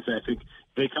other point. Is I think if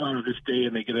they come out of this day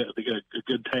and they get a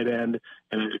good tight end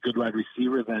and a good wide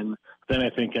receiver, then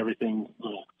I think everything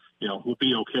will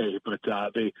be okay. But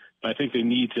I think they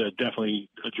need to definitely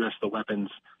address the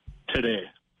weapons today.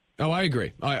 Oh, I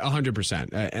agree. 100%.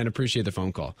 And appreciate the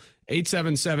phone call.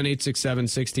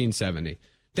 877-867-1670.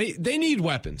 They need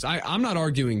weapons. I'm not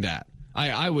arguing that.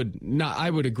 I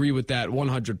would agree with that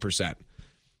 100%.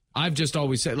 I've just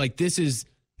always said, this is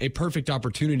a perfect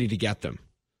opportunity to get them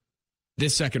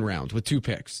this second round with 2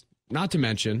 picks. Not to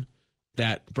mention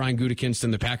that Brian Gutekunst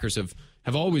and the Packers have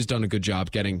always done a good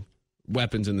job getting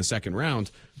weapons in the second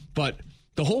round. But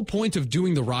the whole point of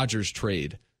doing the Rodgers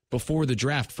trade before the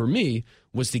draft for me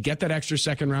was to get that extra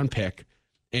second round pick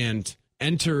and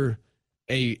enter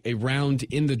a round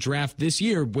in the draft this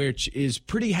year, which is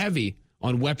pretty heavy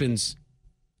on weapons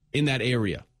in that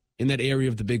area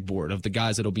of the big board, of the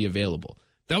guys that'll be available.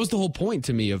 That was the whole point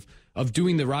to me of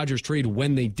doing the Rodgers trade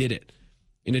when they did it,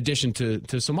 in addition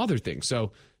to some other things.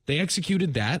 So they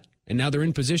executed that, and now they're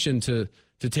in position to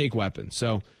take weapons.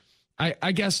 So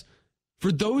I guess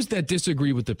for those that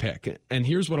disagree with the pick, and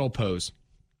here's what I'll pose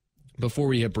before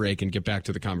we hit break and get back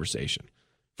to the conversation.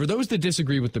 For those that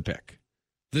disagree with the pick,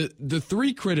 the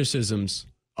 3 criticisms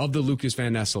of the Lukas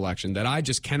Van Ness selection that I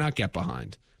just cannot get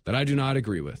behind, that I do not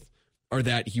agree with, are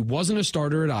that he wasn't a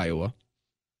starter at Iowa.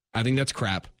 I think that's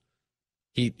crap.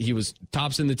 He was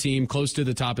tops in the team, close to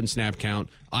the top in snap count.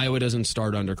 Iowa doesn't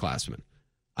start underclassmen.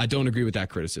 I don't agree with that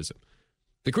criticism.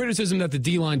 The criticism that the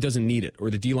D-line doesn't need it or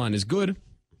the D-line is good,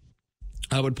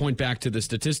 I would point back to the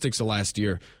statistics of last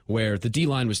year where the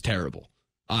D-line was terrible,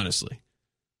 honestly.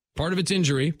 Part of it's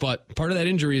injury, but part of that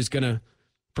injury is going to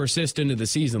persist into the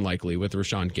season likely with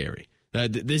Rashawn Gary.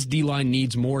 This D-line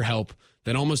needs more help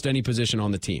than almost any position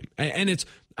on the team. And it's,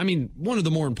 one of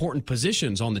the more important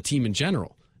positions on the team in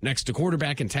general, next to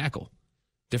quarterback and tackle,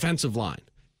 defensive line.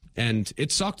 And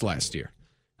it sucked last year.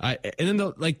 And then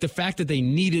the fact that they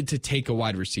needed to take a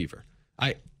wide receiver.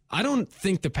 I don't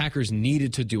think the Packers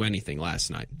needed to do anything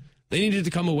last night. They needed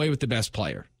to come away with the best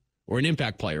player or an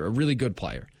impact player, a really good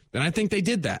player. And I think they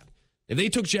did that. If they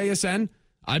took JSN,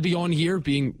 I'd be on here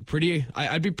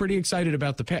I'd be pretty excited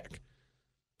about the pick.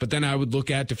 But then I would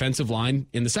look at defensive line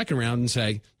in the second round and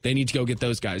say, they need to go get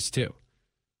those guys too.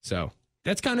 So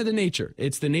that's kind of the nature.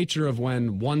 It's the nature of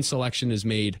when one selection is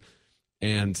made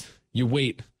and you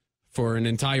wait for an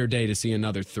entire day to see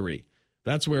another three.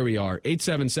 That's where we are.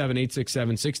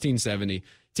 877-867-1670.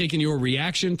 Taking your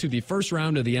reaction to the first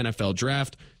round of the NFL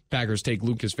draft. Packers take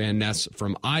Lukas Van Ness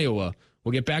from Iowa.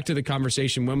 We'll get back to the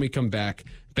conversation when we come back.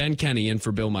 Ben Kenny in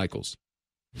for Bill Michaels.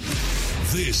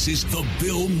 This is the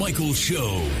Bill Michaels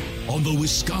Show on the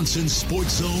Wisconsin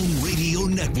Sports Zone Radio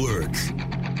Network.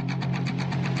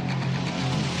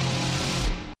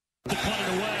 The punt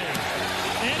away,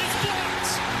 and it's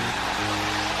blocked.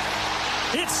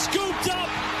 It's scooped up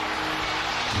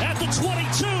at the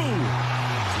 22,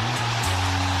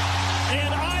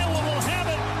 and Iowa will have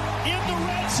it in the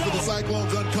red zone. The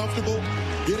Cyclones uncomfortable,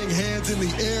 getting hands in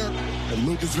the air, and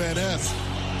Lukas Van Ness,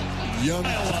 young.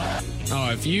 Oh,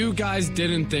 if you guys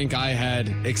didn't think I had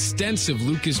extensive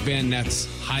Lukas Van Ness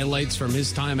highlights from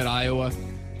his time at Iowa,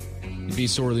 you'd be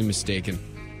sorely mistaken.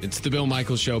 It's the Bill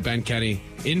Michaels Show. Ben Kenny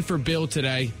in for Bill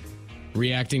today,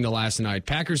 reacting to last night.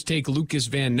 Packers take Lukas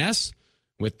Van Ness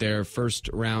with their first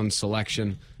round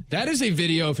selection. That is a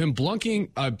video of him blocking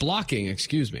a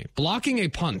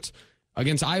punt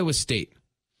against Iowa State.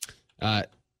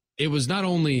 It was not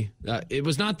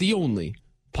the only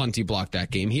punt he blocked that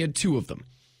game. He had two of them.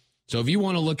 So if you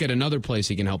want to look at another place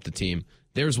he can help the team,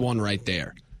 there's one right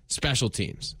there. Special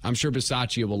teams. I'm sure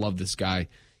Bisaccia will love this guy.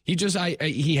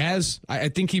 I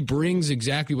think he brings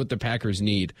exactly what the Packers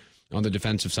need on the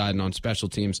defensive side and on special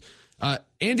teams.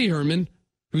 Andy Herman,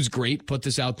 who's great, put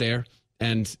this out there,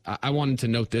 and I wanted to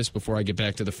note this before I get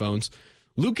back to the phones.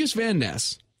 Lukas Van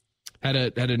Ness had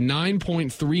a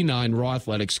 9.39 raw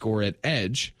athletic score at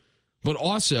edge, but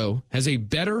also has a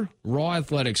better raw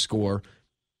athletic score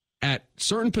at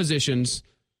certain positions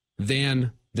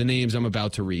than the names I'm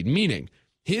about to read, meaning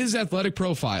his athletic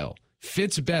profile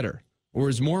fits better or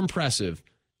is more impressive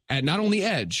at not only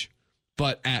edge,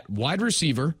 but at wide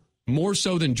receiver, more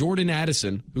so than Jordan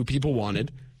Addison, who people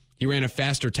wanted. He ran a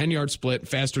faster 10-yard split,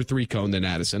 faster three-cone than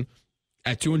Addison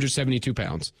at 272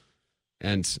 pounds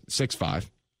and 6'5".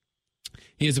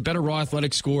 He has a better raw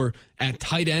athletic score at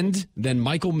tight end than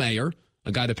Michael Mayer,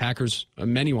 a guy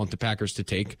many want the Packers to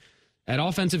take. At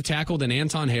offensive tackle than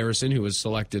Anton Harrison, who was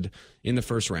selected in the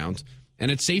first round.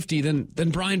 And at safety than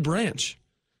Brian Branch.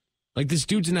 Like, this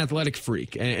dude's an athletic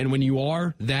freak. And when you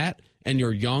are that and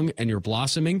you're young and you're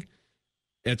blossoming,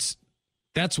 that's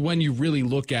when you really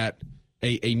look at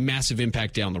a massive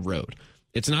impact down the road.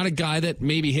 It's not a guy that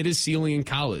maybe hit his ceiling in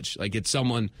college. Like, it's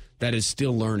someone that is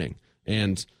still learning.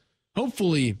 And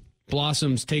hopefully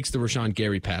blossoms, takes the Rashawn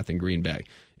Gary path in Green Bay.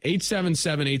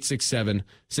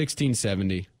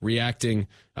 877-867-1670, reacting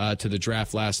to the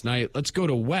draft last night. Let's go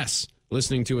to Wes,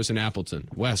 listening to us in Appleton.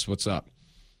 Wes, what's up?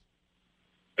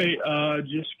 Hey,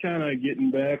 just kind of getting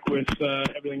back with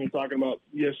everything you're talking about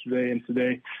yesterday and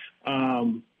today.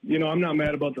 I'm not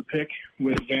mad about the pick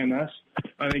with Van Ness.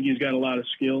 I think he's got a lot of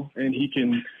skill, and he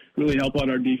can really help out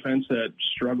our defense that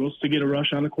struggles to get a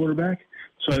rush on the quarterback.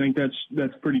 So I think that's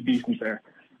pretty decent there.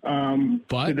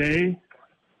 But today...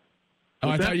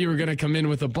 I thought you were going to come in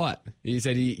with a but. You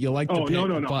said you like the pick,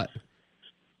 no. but.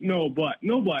 No, but.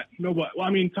 Well, I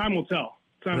mean, time will tell.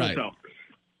 Time will tell.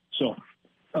 So,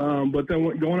 but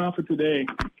then going off of today,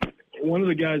 one of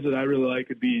the guys that I really like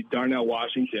would be Darnell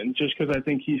Washington, just because I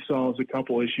think he solves a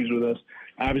couple issues with us.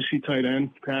 Obviously, tight end,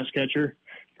 pass catcher,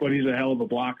 but he's a hell of a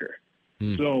blocker.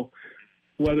 So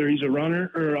whether he's a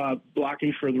runner or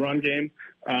blocking for the run game,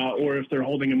 or if they're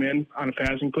holding him in on a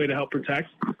passing play to help protect,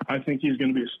 I think he's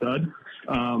going to be a stud.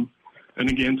 And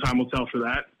again, time will tell for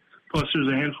that. Plus, there's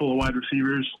a handful of wide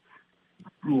receivers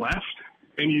left,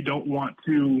 and you don't want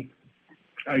to,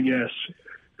 I guess,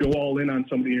 go all in on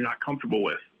somebody you're not comfortable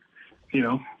with,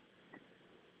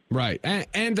 Right.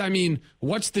 And I mean,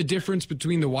 what's the difference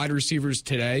between the wide receivers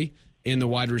today and the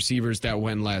wide receivers that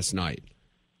went last night?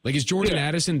 Like, is Jordan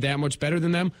Addison that much better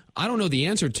than them? I don't know the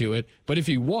answer to it, but if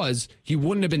he was, he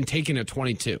wouldn't have been taken at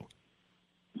 22.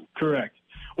 Correct.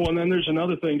 Well, and then there's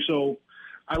another thing. So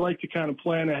I like to kind of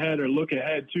plan ahead or look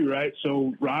ahead too, right?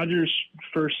 So Rodgers'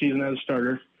 first season as a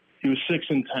starter, he was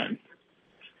 6-10.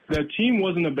 That team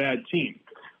wasn't a bad team.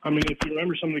 I mean, if you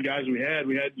remember some of the guys we had,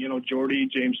 Jordy,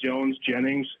 James Jones,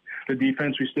 Jennings. The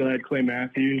defense, we still had Clay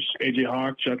Matthews, A.J.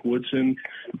 Hawk, Chuck Woodson.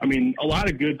 I mean, a lot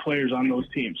of good players on those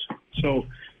teams. So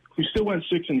we still went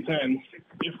 6-10.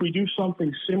 If we do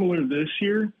something similar this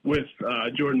year with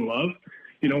Jordan Love,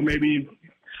 maybe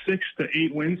 6 to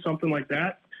 8 wins, something like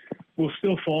that, we'll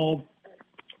still fall,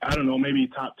 I don't know, maybe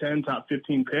top 10, top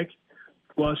 15 pick.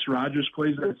 Plus Rodgers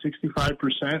plays at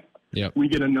 65%. Yep. We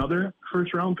get another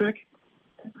first-round pick.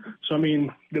 So, I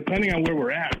mean, depending on where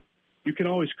we're at, you can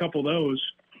always couple those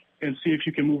and see if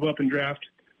you can move up and draft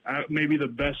maybe the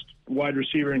best wide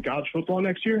receiver in college football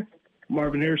next year,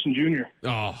 Marvin Harrison Jr.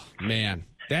 Oh, man.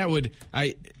 That would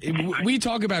we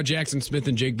talk about Jackson Smith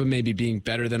and Jigba maybe being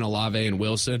better than Olave and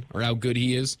Wilson, or how good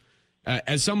he is.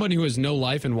 As someone who has no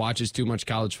life and watches too much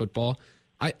college football,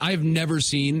 I've never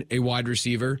seen a wide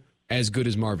receiver as good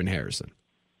as Marvin Harrison.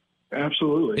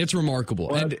 Absolutely. It's remarkable.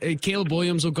 Well, and Caleb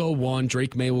Williams will go 1.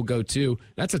 Drake May will go 2.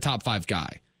 That's a top 5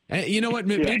 guy. And you know what?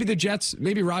 Maybe the Jets,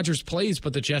 maybe Rodgers plays,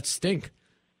 but the Jets stink.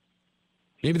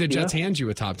 Maybe the Jets hand you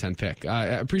a top 10 pick. I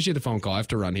appreciate the phone call. I have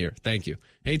to run here. Thank you.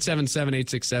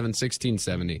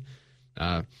 877-867-1670.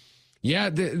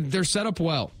 They're set up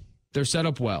well. They're set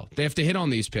up well. They have to hit on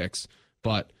these picks.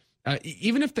 But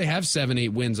even if they have 7-8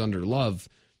 wins under Love,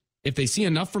 if they see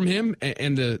enough from him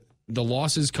and the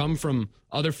losses come from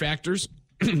other factors,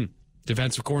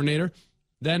 defensive coordinator,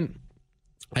 then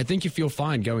I think you feel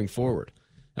fine going forward.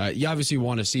 You obviously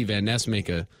want to see Van Ness make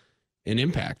an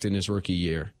impact in his rookie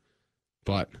year.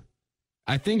 But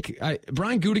I think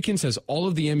Brian Gutekunst has all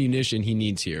of the ammunition he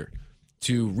needs here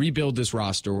to rebuild this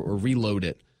roster or reload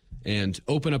it and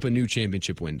open up a new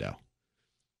championship window.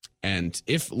 And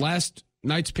if last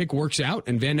night's pick works out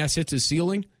and Van Ness hits his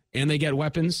ceiling and they get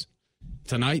weapons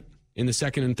tonight in the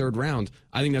second and third round,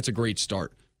 I think that's a great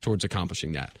start towards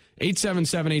accomplishing that.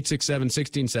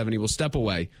 877-867-1670. We'll step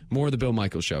away. More of the Bill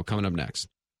Michaels Show coming up next.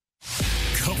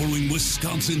 Covering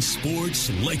Wisconsin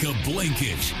sports like a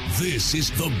blanket. This is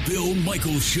the Bill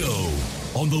Michaels Show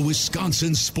on the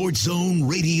Wisconsin Sports Zone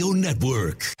Radio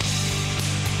Network.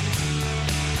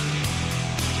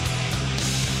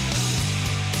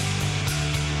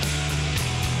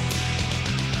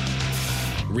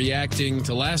 Reacting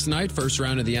to last night, first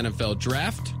round of the NFL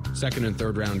draft. Second and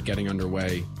third round getting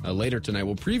underway later tonight.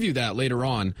 We'll preview that later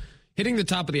on. Hitting the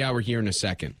top of the hour here in a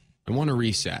second. I want to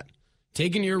reset.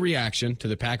 Taking your reaction to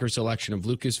the Packers selection of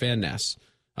Lukas Van Ness.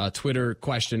 Twitter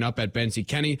question up at Benzie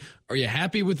Kenny. Are you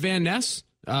happy with Van Ness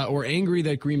or angry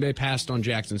that Green Bay passed on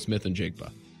Jackson Smith and Jigba?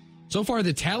 So far,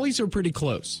 the tallies are pretty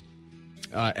close.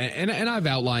 And I've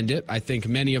outlined it. I think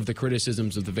many of the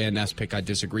criticisms of the Van Ness pick I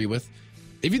disagree with.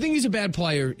 If you think he's a bad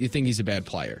player, you think he's a bad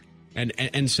player.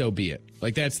 And so be it.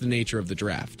 Like, that's the nature of the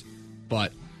draft.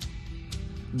 But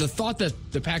the thought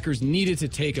that the Packers needed to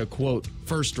take a, quote,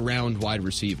 first-round wide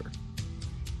receiver.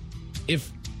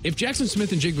 If Jackson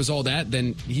Smith and Jigba's all that,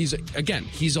 then he's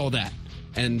all that.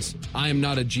 And I am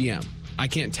not a GM. I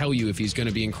can't tell you if he's going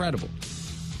to be incredible.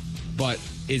 But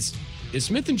is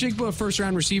Smith and Jigba a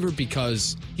first-round receiver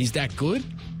because he's that good?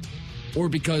 Or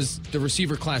because the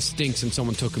receiver class stinks and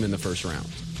someone took him in the first round?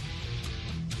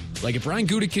 Like, if Brian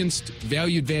Gutekunst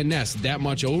valued Van Ness that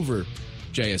much over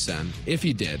JSN, if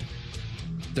he did,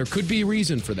 there could be a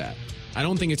reason for that. I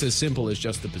don't think it's as simple as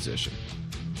just the position.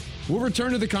 We'll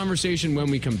return to the conversation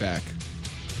when we come back.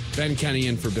 Ben Kenny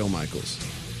in for Bill Michaels.